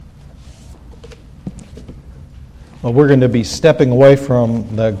Well, we're going to be stepping away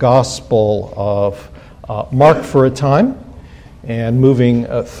from the Gospel of Mark for a time and moving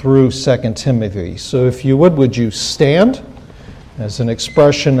through 2 Timothy. So if you would you stand as an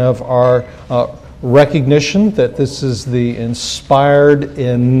expression of our recognition that this is the inspired,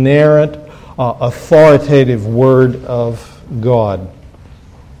 inerrant, authoritative Word of God.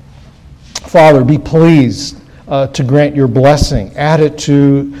 Father, be pleased to grant your blessing. Add it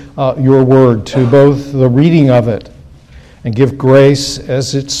to your word, to both the reading of it, and give grace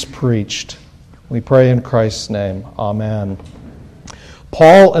as it's preached. We pray in Christ's name. Amen.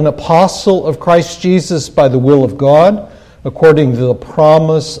 Paul, an apostle of Christ Jesus by the will of God, according to the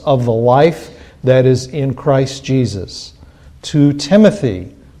promise of the life that is in Christ Jesus. To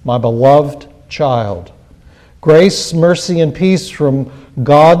Timothy, my beloved child, grace, mercy, and peace from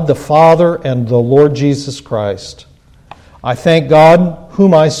God the Father and the Lord Jesus Christ. I thank God,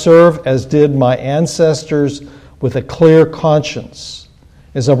 whom I serve as did my ancestors, with a clear conscience,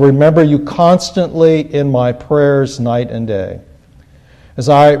 as I remember you constantly in my prayers night and day. As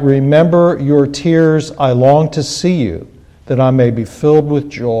I remember your tears, I long to see you, that I may be filled with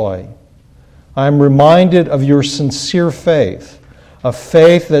joy. I am reminded of your sincere faith, a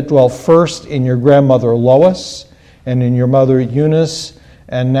faith that dwelt first in your grandmother Lois and in your mother Eunice,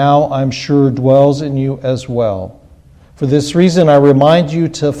 and now I'm sure dwells in you as well. For this reason, I remind you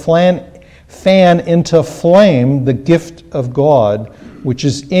to fan into flame the gift of God, which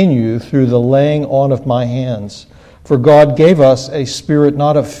is in you through the laying on of my hands. For God gave us a spirit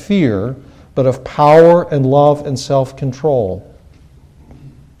not of fear, but of power and love and self-control.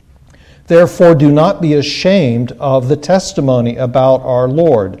 Therefore, do not be ashamed of the testimony about our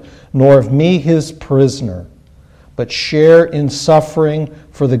Lord, nor of me, his prisoner, but share in suffering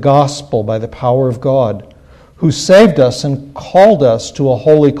for the gospel by the power of God, who saved us and called us to a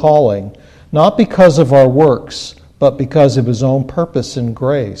holy calling, not because of our works, but because of his own purpose and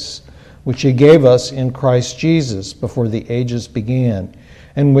grace, which he gave us in Christ Jesus before the ages began,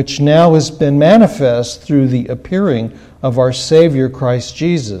 and which now has been manifest through the appearing of our Savior Christ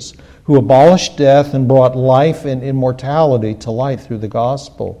Jesus, who abolished death and brought life and immortality to light through the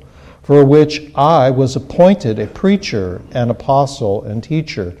gospel, for which I was appointed a preacher, an apostle, and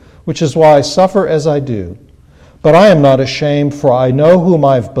teacher, which is why I suffer as I do. But I am not ashamed, for I know whom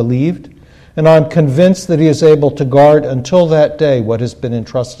I have believed, and I am convinced that he is able to guard until that day what has been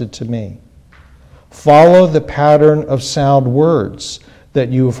entrusted to me. Follow the pattern of sound words that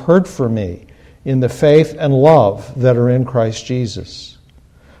you have heard from me in the faith and love that are in Christ Jesus.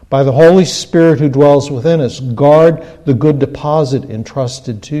 By the Holy Spirit who dwells within us, guard the good deposit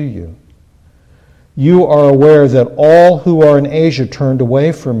entrusted to you. You are aware that all who are in Asia turned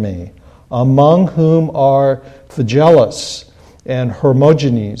away from me, among whom are Phygellus and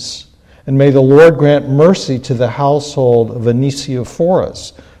Hermogenes. And may the Lord grant mercy to the household of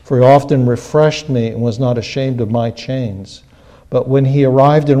Onesiphorus, for he often refreshed me and was not ashamed of my chains. But when he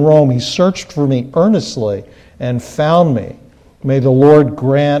arrived in Rome, he searched for me earnestly and found me. May the Lord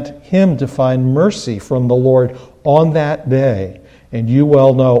grant him to find mercy from the Lord on that day. And you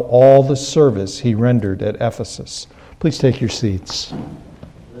well know all the service he rendered at Ephesus. Please take your seats.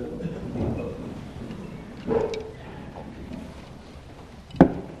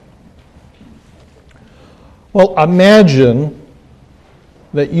 Well, imagine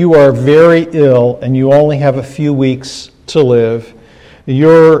that you are very ill and you only have a few weeks to live.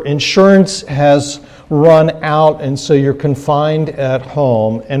 Your insurance has run out, and so you're confined at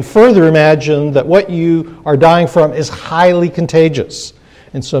home. And further, imagine that what you are dying from is highly contagious.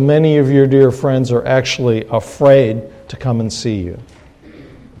 And so many of your dear friends are actually afraid to come and see you.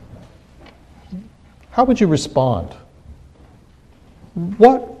 How would you respond?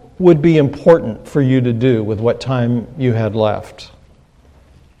 What would be important for you to do with what time you had left?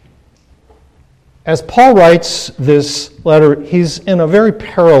 As Paul writes this letter, he's in a very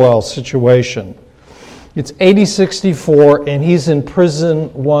parallel situation. It's AD 64, and he's in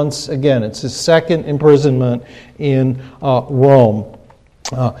prison once again. It's his second imprisonment in Rome.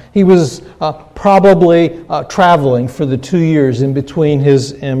 He was probably traveling for the 2 years in between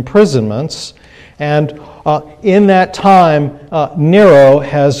his imprisonments, and in that time, Nero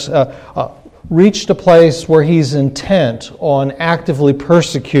has reached a place where he's intent on actively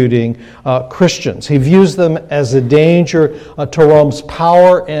persecuting Christians. He views them as a danger to Rome's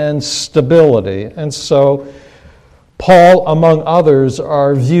power and stability. And so Paul, among others,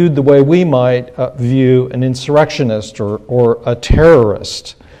 are viewed the way we might view an insurrectionist or a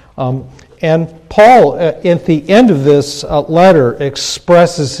terrorist. And Paul, at the end of this letter,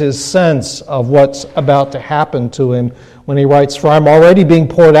 expresses his sense of what's about to happen to him when he writes, "For I'm already being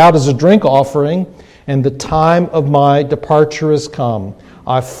poured out as a drink offering, and the time of my departure has come.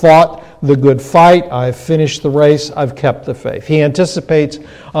 I've fought the good fight. I've finished the race. I've kept the faith. He anticipates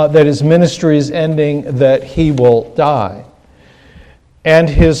that his ministry is ending, that he will die. And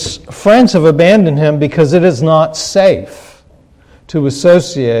his friends have abandoned him because it is not safe to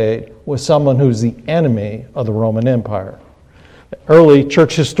associate with someone who's the enemy of the Roman Empire. Early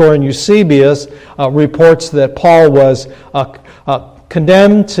church historian Eusebius reports that Paul was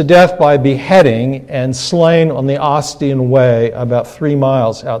condemned to death by beheading and slain on the Ostian Way about 3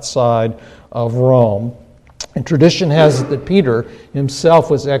 miles outside of Rome. And tradition has it that Peter himself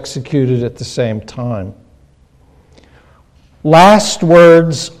was executed at the same time. Last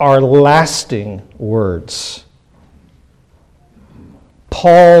words are lasting words.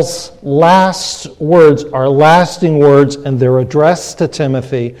 Paul's last words are lasting words, and they're addressed to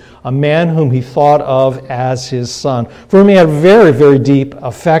Timothy, a man whom he thought of as his son, for whom he had very, very deep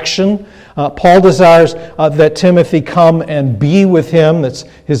affection. Paul desires that Timothy come and be with him. That's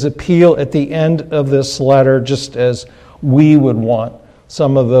his appeal at the end of this letter, just as we would want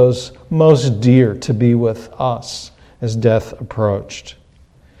some of those most dear to be with us as death approached.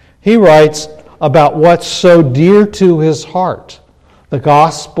 He writes about what's so dear to his heart, the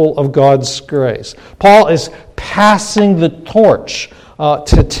gospel of God's grace. Paul is passing the torch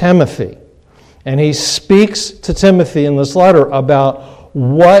to Timothy. And he speaks to Timothy in this letter about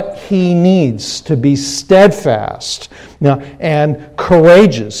what he needs to be steadfast and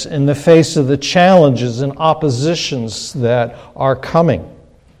courageous in the face of the challenges and oppositions that are coming.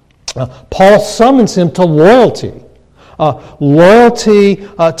 Paul summons him to loyalty. Loyalty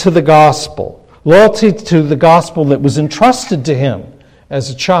to the gospel. Loyalty to the gospel that was entrusted to him as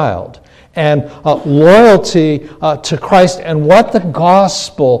a child, and loyalty to Christ and what the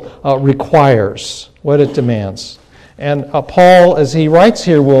gospel requires, what it demands. And Paul, as he writes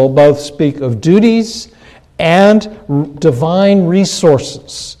here, will both speak of duties and divine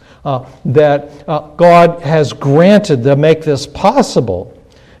resources that God has granted to make this possible.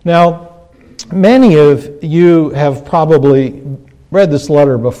 Now, many of you have probably read this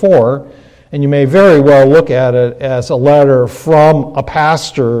letter before, and you may very well look at it as a letter from a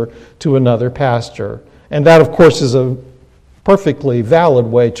pastor to another pastor. And that, of course, is a perfectly valid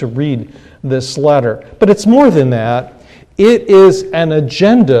way to read this letter. But it's more than that. It is an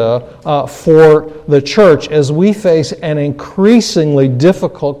agenda for the church as we face an increasingly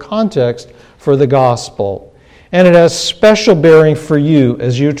difficult context for the gospel. And it has special bearing for you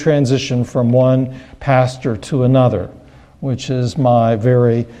as you transition from one pastor to another, which is my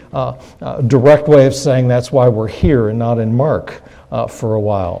very direct way of saying that's why we're here and not in Mark for a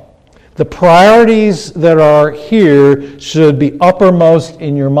while. The priorities that are here should be uppermost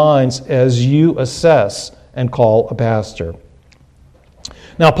in your minds as you assess and call a pastor.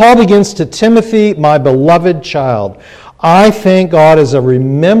 Now, Paul begins to Timothy, my beloved child. I thank God as I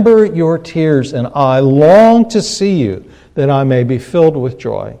remember your tears, and I long to see you, that I may be filled with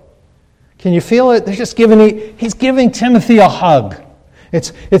joy. Can you feel it? He's giving Timothy a hug.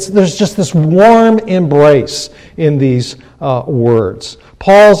 There's just this warm embrace in these words.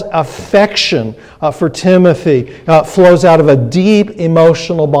 Paul's affection for Timothy flows out of a deep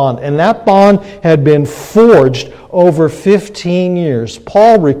emotional bond, and that bond had been forged over 15 years.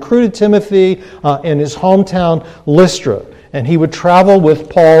 Paul recruited Timothy in his hometown Lystra, and he would travel with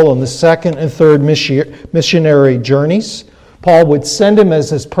Paul on the second and third missionary journeys. Paul would send him as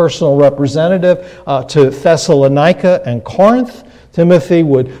his personal representative to Thessalonica and Corinth. Timothy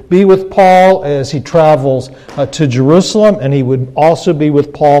would be with Paul as he travels to Jerusalem, and he would also be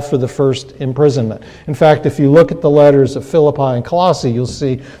with Paul for the first imprisonment. In fact, if you look at the letters of Philippi and Colossae, you'll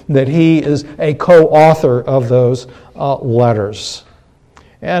see that he is a co-author of those letters.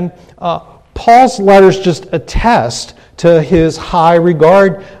 And Paul's letters just attest to his high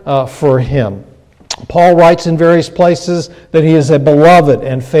regard for him. Paul writes in various places that he is a beloved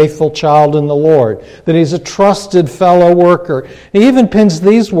and faithful child in the Lord, that he's a trusted fellow worker. He even pins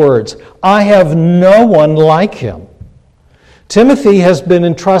these words, I have no one like him. Timothy has been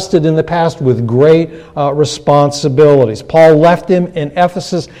entrusted in the past with great responsibilities. Paul left him in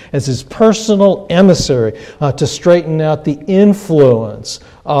Ephesus as his personal emissary to straighten out the influence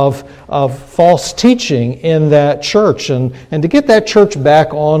of false teaching in that church and to get that church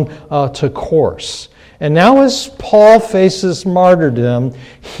back on to course. And now as Paul faces martyrdom,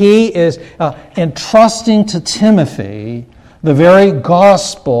 he is entrusting to Timothy the very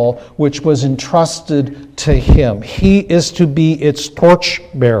gospel which was entrusted to him. He is to be its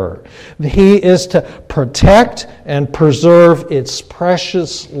torchbearer. He is to protect and preserve its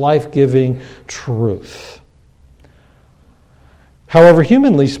precious life-giving truth. However,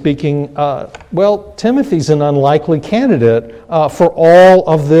 humanly speaking, Timothy's an unlikely candidate for all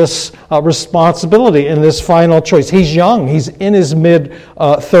of this responsibility in this final choice. He's young. He's in his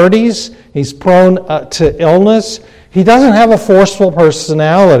mid-30s. He's prone to illness. He doesn't have a forceful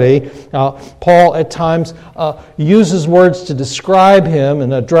personality. Paul at times uses words to describe him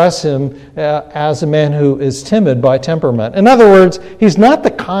and address him as a man who is timid by temperament. In other words, he's not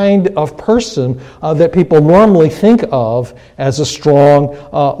the kind of person that people normally think of as a strong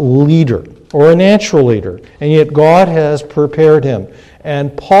leader or a natural leader. And yet God has prepared him.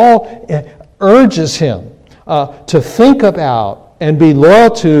 And Paul urges him to think about and be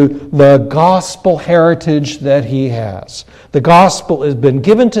loyal to the gospel heritage that he has. The gospel has been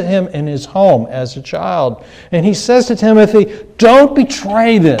given to him in his home as a child. And he says to Timothy, don't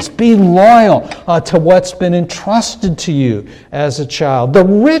betray this. Be loyal to what's been entrusted to you as a child, the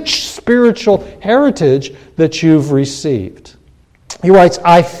rich spiritual heritage that you've received. He writes,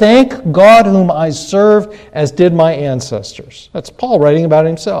 I thank God whom I serve as did my ancestors. That's Paul writing about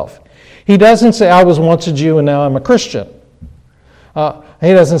himself. He doesn't say, I was once a Jew and now I'm a Christian.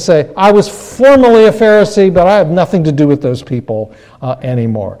 He doesn't say, I was formerly a Pharisee, but I have nothing to do with those people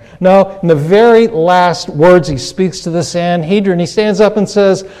anymore. No, in the very last words he speaks to the Sanhedrin, he stands up and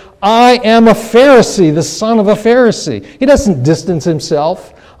says, I am a Pharisee, the son of a Pharisee. He doesn't distance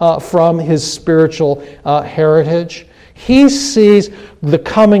himself from his spiritual heritage. He sees the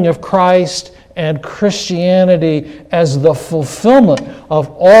coming of Christ and Christianity as the fulfillment of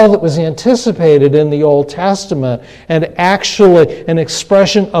all that was anticipated in the Old Testament and actually an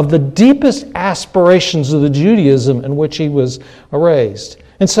expression of the deepest aspirations of the Judaism in which he was raised.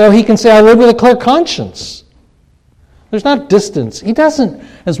 And so he can say, I live with a clear conscience. There's not distance. He doesn't,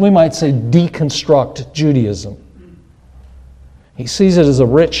 as we might say, deconstruct Judaism. He sees it as a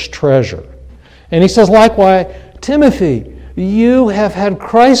rich treasure. And he says, likewise, Timothy, you have had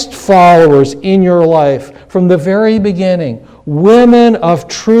Christ followers in your life from the very beginning, women of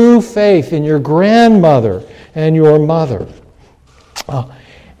true faith in your grandmother and your mother.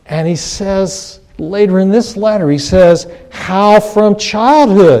 And he says, later in this letter, he says, how from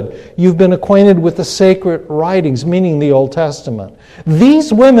childhood you've been acquainted with the sacred writings, meaning the Old Testament.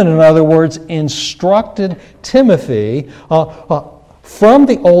 These women, in other words, instructed Timothy from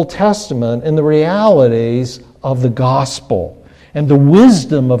the Old Testament in the realities of the gospel and the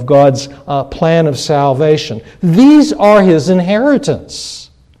wisdom of God's plan of salvation. These are his inheritance.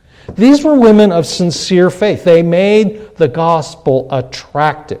 These were women of sincere faith. They made the gospel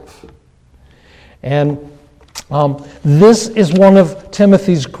attractive. And this is one of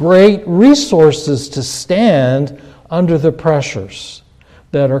Timothy's great resources to stand under the pressures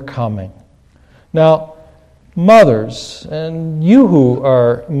that are coming. Now, mothers, and you who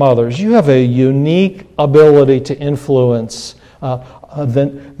are mothers, you have a unique ability to influence the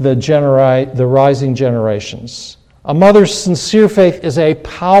rising generations. A mother's sincere faith is a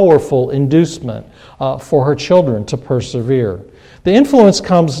powerful inducement for her children to persevere. The influence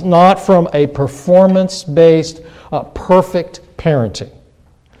comes not from a performance-based, perfect parenting.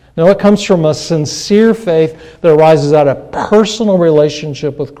 No, it comes from a sincere faith that arises out of a personal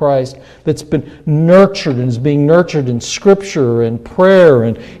relationship with Christ that's been nurtured and is being nurtured in Scripture and prayer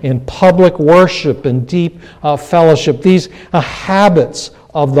and in public worship and deep fellowship. These habits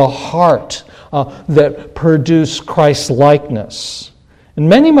of the heart that produce Christ-likeness. And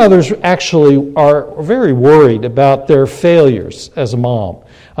many mothers actually are very worried about their failures as a mom.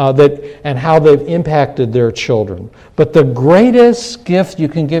 And how they've impacted their children. But the greatest gift you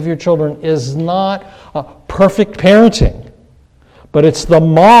can give your children is not perfect parenting, but it's the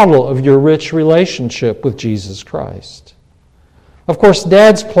model of your rich relationship with Jesus Christ. Of course,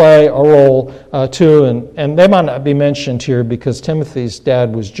 dads play a role too, and they might not be mentioned here because Timothy's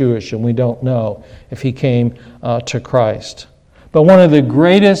dad was Jewish, and we don't know if he came to Christ. But one of the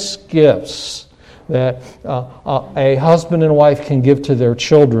greatest gifts that a husband and wife can give to their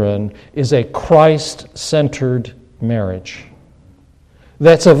children is a Christ-centered marriage.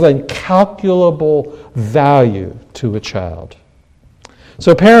 That's of incalculable value to a child.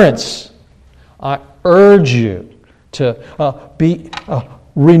 So parents, I urge you to be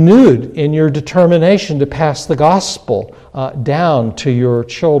renewed in your determination to pass the gospel down to your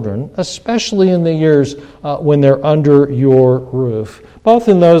children, especially in the years when they're under your roof. Both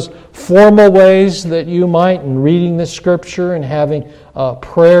in those formal ways that you might in reading the Scripture and having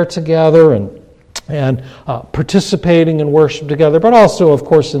prayer together and participating in worship together, but also, of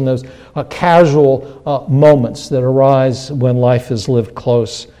course, in those casual moments that arise when life is lived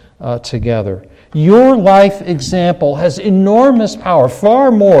close together. Your life example has enormous power, far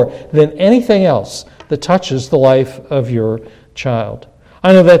more than anything else that touches the life of your child.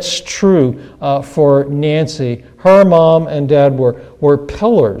 I know that's true for Nancy. Her mom and dad were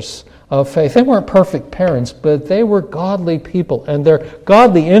pillars of faith. They weren't perfect parents, but they were godly people, and their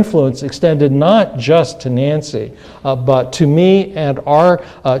godly influence extended not just to Nancy, but to me and our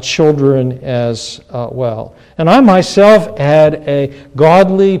children as well. And I myself had a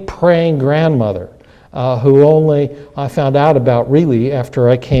godly praying grandmother who only I found out about really after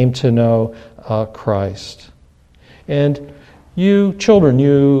I came to know Christ. And you children,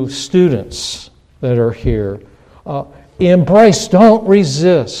 you students that are here, embrace, don't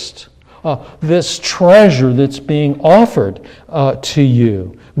resist this treasure that's being offered to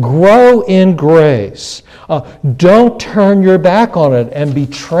you. Grow in grace. Don't turn your back on it and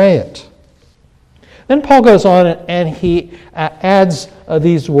betray it. Then Paul goes on and he adds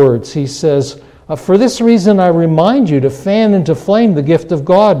these words. He says, for this reason I remind you to fan into flame the gift of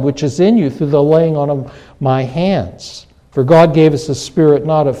God which is in you through the laying on of my hands. For God gave us a spirit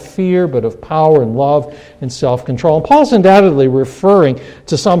not of fear, but of power and love and self-control. And Paul's undoubtedly referring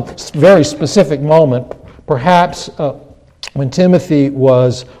to some very specific moment, perhaps when Timothy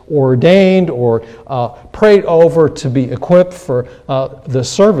was ordained or prayed over to be equipped for the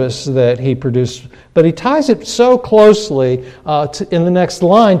service that he produced. But he ties it so closely in the next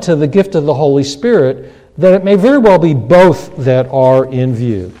line to the gift of the Holy Spirit that it may very well be both that are in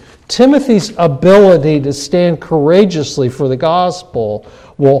view. Timothy's ability to stand courageously for the gospel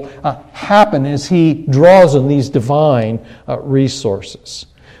will happen as he draws on these divine resources.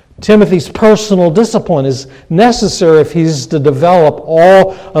 Timothy's personal discipline is necessary if he's to develop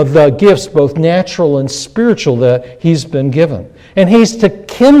all of the gifts, both natural and spiritual, that he's been given. And he's to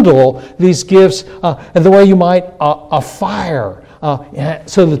kindle these gifts in the way you might a fire,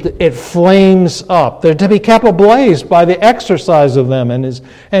 so that it flames up. They're to be kept ablaze by the exercise of them and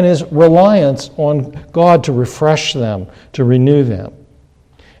his reliance on God to refresh them, to renew them.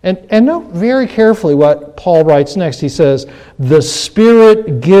 And note very carefully what Paul writes next. He says, the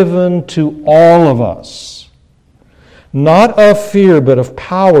Spirit given to all of us, not of fear, but of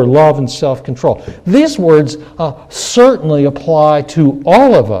power, love, and self-control. These words certainly apply to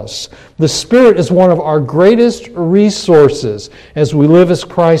all of us. The Spirit is one of our greatest resources as we live as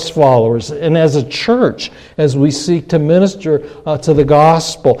Christ's followers and as a church as we seek to minister to the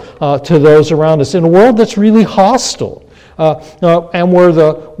gospel to those around us in a world that's really hostile. And where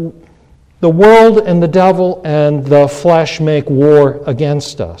the world and the devil and the flesh make war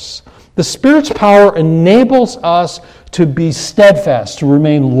against us. The Spirit's power enables us to be steadfast, to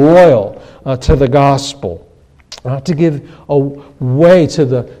remain loyal to the gospel, to give way to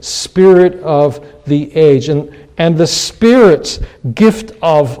the spirit of the age. And the Spirit's gift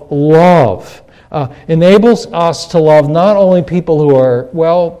of love enables us to love not only people who are,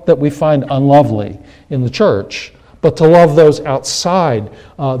 that we find unlovely in the church, but to love those outside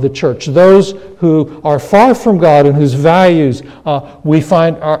the church, those who are far from God and whose values we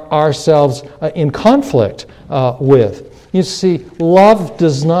find ourselves in conflict with. You see, love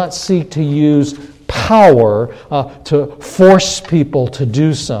does not seek to use power to force people to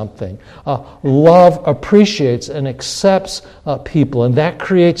do something. Love appreciates and accepts people, and that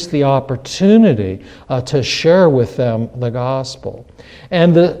creates the opportunity to share with them the gospel.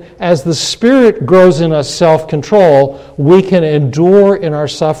 And as the Spirit grows in us self-control, we can endure in our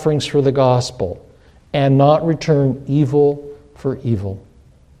sufferings for the gospel and not return evil for evil.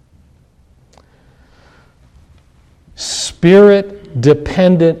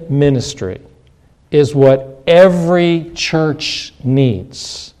 Spirit-dependent ministry is what every church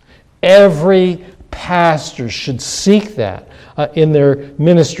needs. Every pastor should seek that in their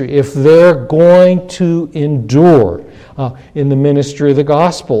ministry if they're going to endure in the ministry of the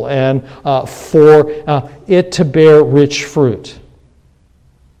gospel and for it to bear rich fruit.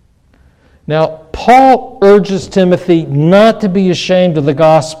 Now, Paul urges Timothy not to be ashamed of the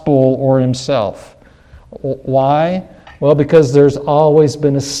gospel or himself. Why? Well, because there's always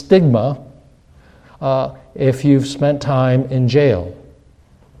been a stigma if you've spent time in jail.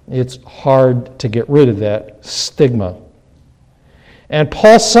 It's hard to get rid of that stigma. And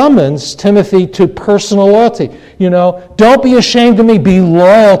Paul summons Timothy to personal loyalty. Don't be ashamed of me, be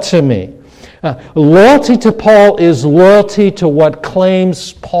loyal to me. Loyalty to Paul is loyalty to what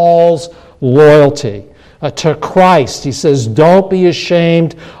claims Paul's loyalty. To Christ, he says, don't be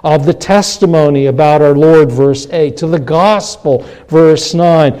ashamed of the testimony about our Lord, verse 8, to the gospel, verse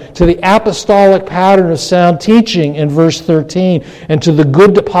 9, to the apostolic pattern of sound teaching in verse 13, and to the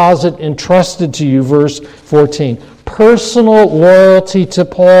good deposit entrusted to you, verse 14. Personal loyalty to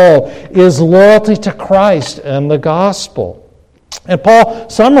Paul is loyalty to Christ and the gospel. And Paul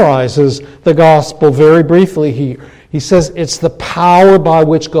summarizes the gospel very briefly He says it's the power by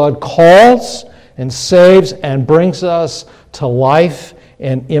which God calls and saves and brings us to life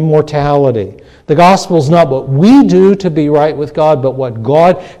and immortality. The gospel is not what we do to be right with God, but what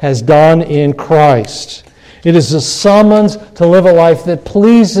God has done in Christ. It is a summons to live a life that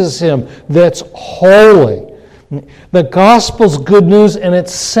pleases Him, that's holy. The gospel's good news, and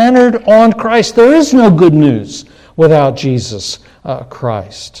it's centered on Christ. There is no good news without Jesus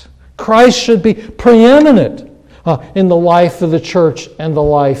Christ. Christ should be preeminent in the life of the church and the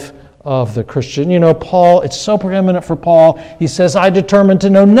life of the Christian. You know, Paul, it's so preeminent for Paul. He says, I determined to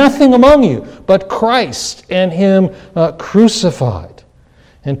know nothing among you but Christ and Him crucified.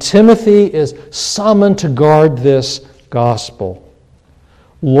 And Timothy is summoned to guard this gospel.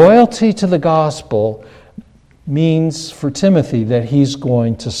 Loyalty to the gospel means for Timothy that he's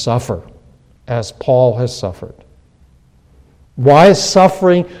going to suffer, as Paul has suffered. Why is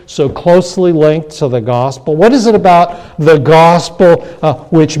suffering so closely linked to the gospel? What is it about the gospel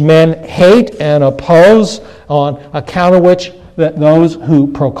which men hate and oppose, on account of which that those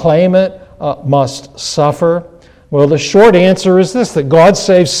who proclaim it must suffer? Well, the short answer is this, that God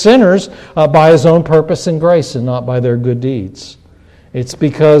saves sinners by His own purpose and grace and not by their good deeds. It's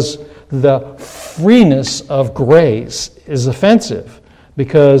because the freeness of grace is offensive,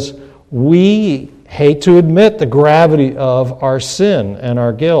 because we hate to admit the gravity of our sin and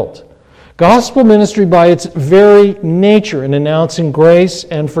our guilt. Gospel ministry, by its very nature in announcing grace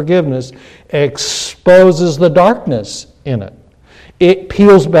and forgiveness, exposes the darkness in it. It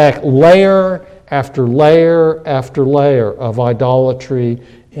peels back layer after layer after layer of idolatry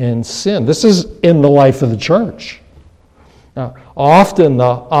and sin. This is in the life of the church. Now, often the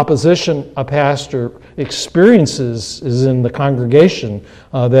opposition a pastor experiences is in the congregation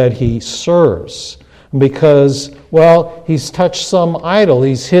that he serves, because, well, he's touched some idol,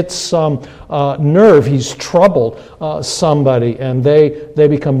 he's hit some nerve, he's troubled somebody, and they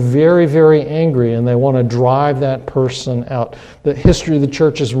become very, very angry, and they want to drive that person out. The history of the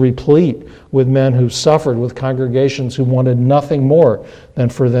church is replete with men who suffered, with congregations who wanted nothing more than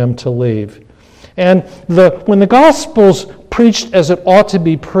for them to leave. And when the gospel's preached as it ought to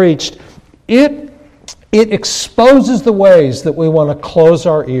be preached, it exposes the ways that we want to close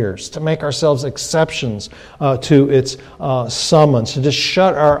our ears, to make ourselves exceptions to its summons, to just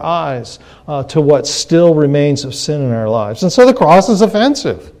shut our eyes to what still remains of sin in our lives. And so the cross is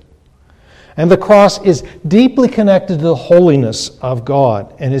offensive. And the cross is deeply connected to the holiness of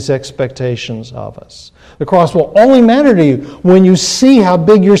God and His expectations of us. The cross will only matter to you when you see how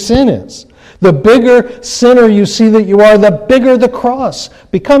big your sin is. The bigger sinner you see that you are, the bigger the cross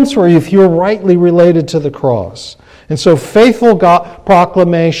becomes for you if you're rightly related to the cross. And so faithful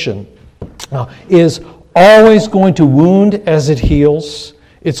proclamation is always going to wound as it heals.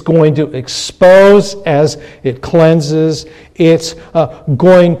 It's going to expose as it cleanses. It's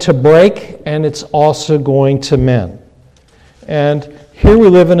going to break, and it's also going to mend. And here we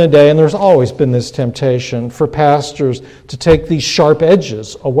live in a day, and there's always been this temptation for pastors to take these sharp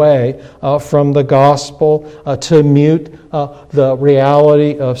edges away from the gospel, to mute the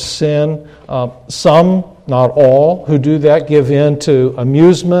reality of sin. Some, not all, who do that give in to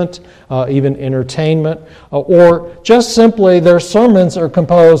amusement, even entertainment, or just simply their sermons are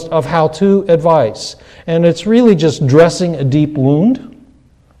composed of how-to advice. And it's really just dressing a deep wound,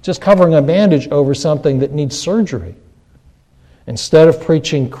 just covering a bandage over something that needs surgery, instead of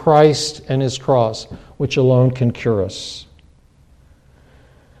preaching Christ and His cross, which alone can cure us.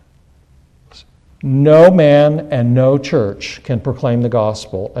 No man and no church can proclaim the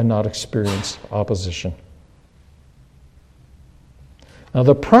gospel and not experience opposition. Now,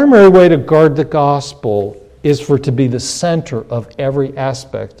 the primary way to guard the gospel is for it to be the center of every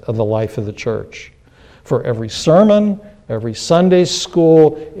aspect of the life of the church. For every sermon, every Sunday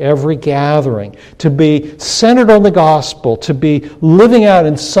school, every gathering, to be centered on the gospel, to be living out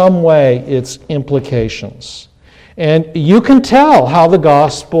in some way its implications. And you can tell how the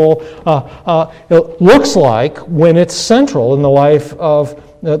gospel looks like when it's central in the life of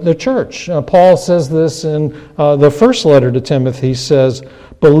the church. Paul says this in the first letter to Timothy. He says,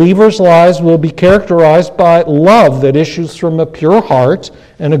 believers' lives will be characterized by love that issues from a pure heart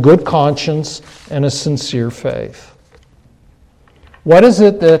and a good conscience and a sincere faith. What is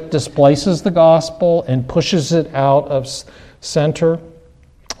it that displaces the gospel and pushes it out of center?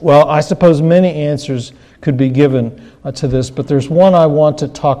 Well, I suppose many answers could be given to this, but there's one I want to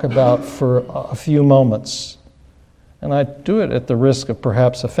talk about for a few moments. And I do it at the risk of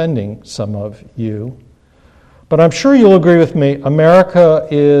perhaps offending some of you. But I'm sure you'll agree with me, America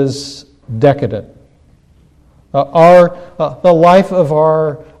is decadent. The life of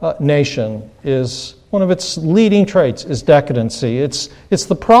our nation is one of its leading traits is decadency. It's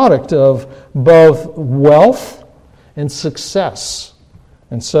the product of both wealth and success.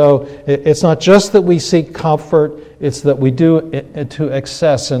 And so it's not just that we seek comfort, it's that we do it to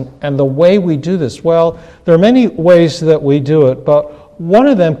excess. And the way we do this, well, there are many ways that we do it, but one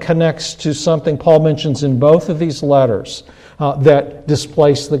of them connects to something Paul mentions in both of these letters that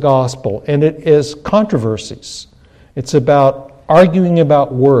displace the gospel, and it is controversies. It's about arguing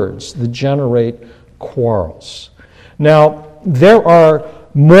about words that generate quarrels. Now, there are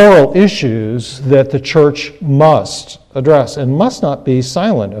moral issues that the church must address and must not be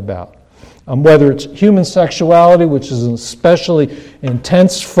silent about. Whether it's human sexuality, which is an especially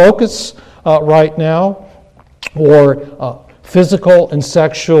intense focus right now, or physical and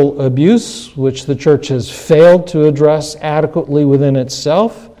sexual abuse, which the church has failed to address adequately within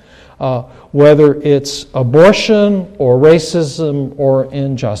itself, whether it's abortion or racism or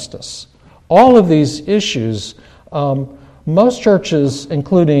injustice. All of these issues, most churches,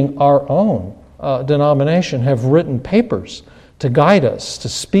 including our own denomination, have written papers to guide us, to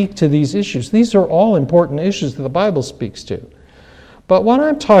speak to these issues. These are all important issues that the Bible speaks to. But what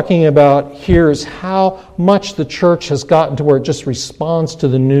I'm talking about here is how much the church has gotten to where it just responds to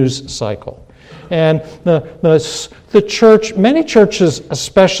the news cycle. And the church, many churches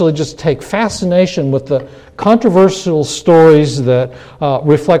especially, just take fascination with the controversial stories that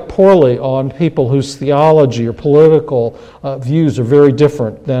reflect poorly on people whose theology or political views are very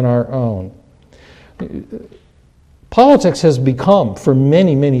different than our own. Politics has become, for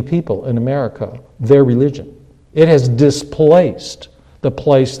many, many people in America, their religion. It has displaced the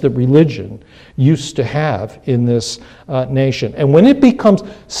place that religion used to have in this nation. And when it becomes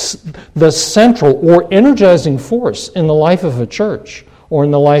the central or energizing force in the life of a church or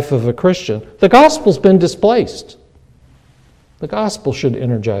in the life of a Christian, the gospel's been displaced. The gospel should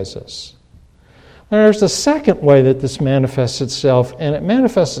energize us. And there's a second way that this manifests itself, and it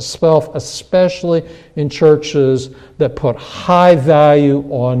manifests itself especially in churches that put high value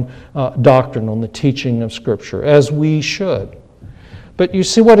on doctrine, on the teaching of Scripture, as we should. But you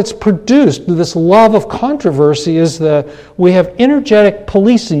see, what it's produced, this love of controversy, is that we have energetic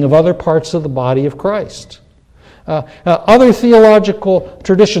policing of other parts of the body of Christ. Other theological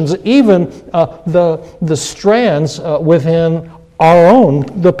traditions, even the strands within our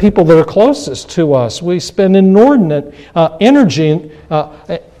own, the people that are closest to us. We spend inordinate energy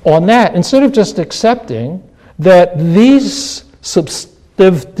on that instead of just accepting that these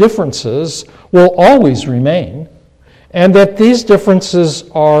substantive differences will always remain and that these differences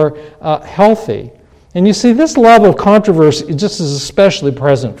are healthy. And you see, this love of controversy just is especially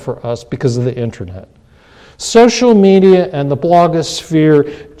present for us because of the internet. Social media and the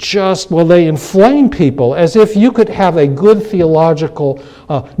blogosphere they inflame people as if you could have a good theological,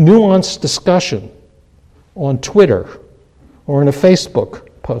 nuanced discussion on Twitter or in a Facebook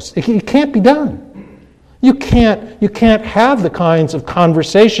post. It can't be done. You can't have the kinds of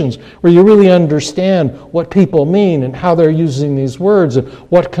conversations where you really understand what people mean and how they're using these words and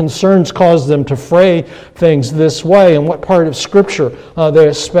what concerns cause them to phrase things this way and what part of Scripture they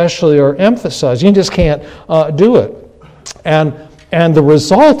especially are emphasizing. You just can't do it. And the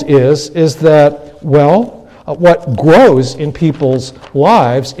result is that, what grows in people's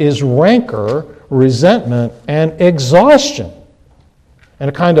lives is rancor, resentment, and exhaustion. And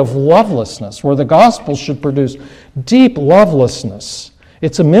a kind of lovelessness, where the gospel should produce deep lovelessness.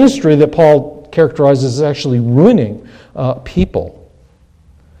 It's a ministry that Paul characterizes as actually ruining people.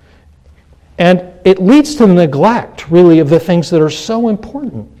 And it leads to the neglect, really, of the things that are so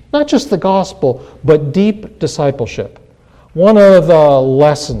important. Not just the gospel, but deep discipleship. One of the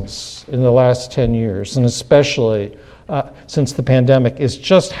lessons in the last 10 years, and especially since the pandemic, is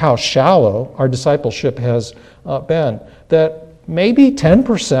just how shallow our discipleship has been. That maybe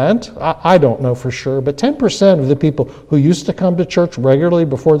 10%, I don't know for sure, but 10% of the people who used to come to church regularly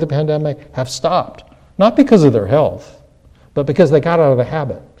before the pandemic have stopped. Not because of their health, but because they got out of the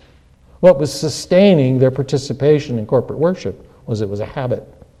habit. What was sustaining their participation in corporate worship was it was a habit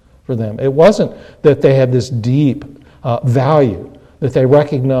for them. It wasn't that they had this deep value, that they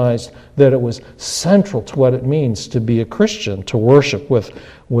recognized that it was central to what it means to be a Christian, to worship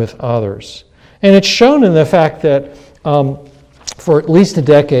with others. And it's shown in the fact that for at least a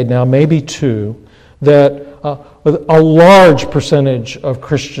decade now, maybe two, that a large percentage of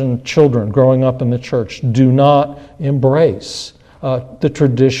Christian children growing up in the church do not embrace the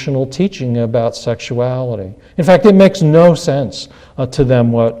traditional teaching about sexuality. In fact, it makes no sense to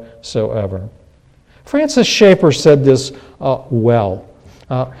them whatsoever. Francis Schaeffer said this well.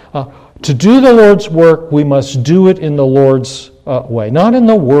 To do the Lord's work, we must do it in the Lord's way, not in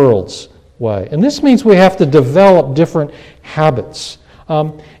the world's way. And this means we have to develop different habits.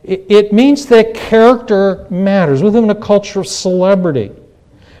 It means that character matters. We live in a culture of celebrity.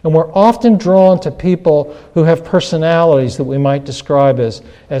 And we're often drawn to people who have personalities that we might describe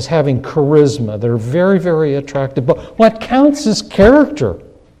as having charisma. They're very, very attractive. But what counts is character.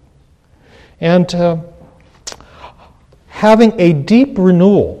 And having a deep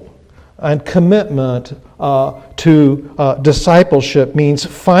renewal and commitment to discipleship means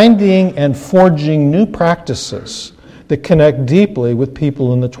finding and forging new practices that connect deeply with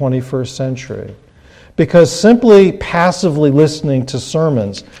people in the 21st century. Because simply passively listening to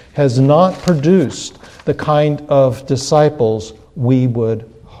sermons has not produced the kind of disciples we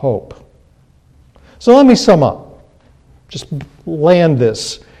would hope. So let me sum up. Just land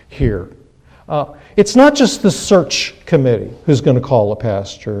this here. It's not just the search committee who's going to call a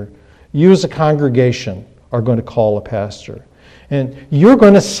pastor. You as a congregation are going to call a pastor. And you're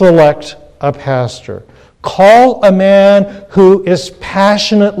going to select a pastor. Call a man who is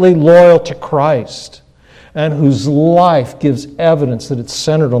passionately loyal to Christ and whose life gives evidence that it's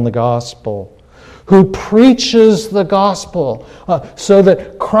centered on the gospel, who preaches the gospel so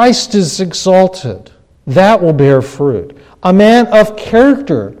that Christ is exalted. That will bear fruit. A man of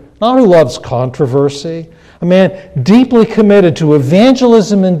character, not who loves controversy, a man deeply committed to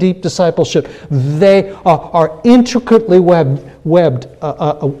evangelism and deep discipleship. They are intricately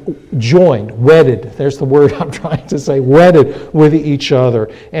joined, wedded. There's the word I'm trying to say, wedded with each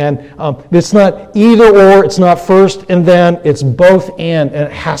other. And it's not either or, it's not first and then, it's both and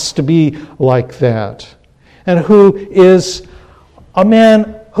it has to be like that. And who is a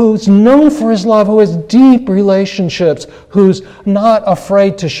man who's known for his love, who has deep relationships, who's not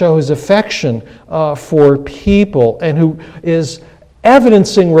afraid to show his affection for people, and who is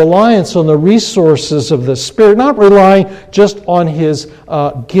evidencing reliance on the resources of the Spirit, not relying just on his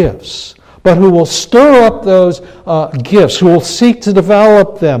gifts, but who will stir up those gifts, who will seek to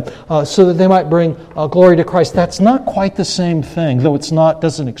develop them so that they might bring glory to Christ. That's not quite the same thing, though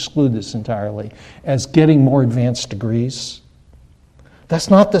doesn't exclude this entirely, as getting more advanced degrees. That's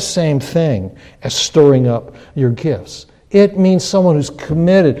not the same thing as stirring up your gifts. It means someone who's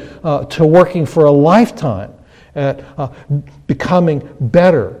committed to working for a lifetime at becoming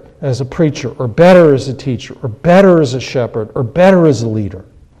better as a preacher, or better as a teacher, or better as a shepherd, or better as a leader.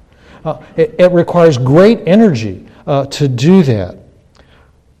 It requires great energy to do that.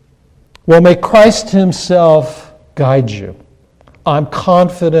 Well, may Christ himself guide you. I'm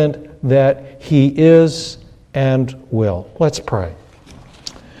confident that he is and will. Let's pray.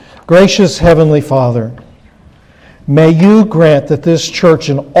 Gracious Heavenly Father, may you grant that this church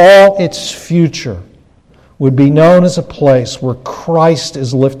in all its future would be known as a place where Christ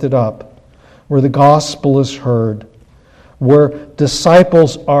is lifted up, where the gospel is heard, where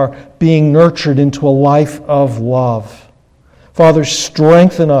disciples are being nurtured into a life of love. Father,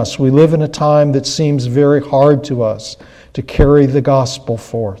 strengthen us. We live in a time that seems very hard to us to carry the gospel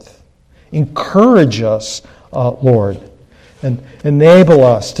forth. Encourage us, Lord, and enable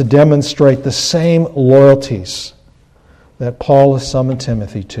us to demonstrate the same loyalties that Paul has summoned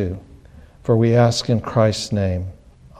Timothy to. For we ask in Christ's name.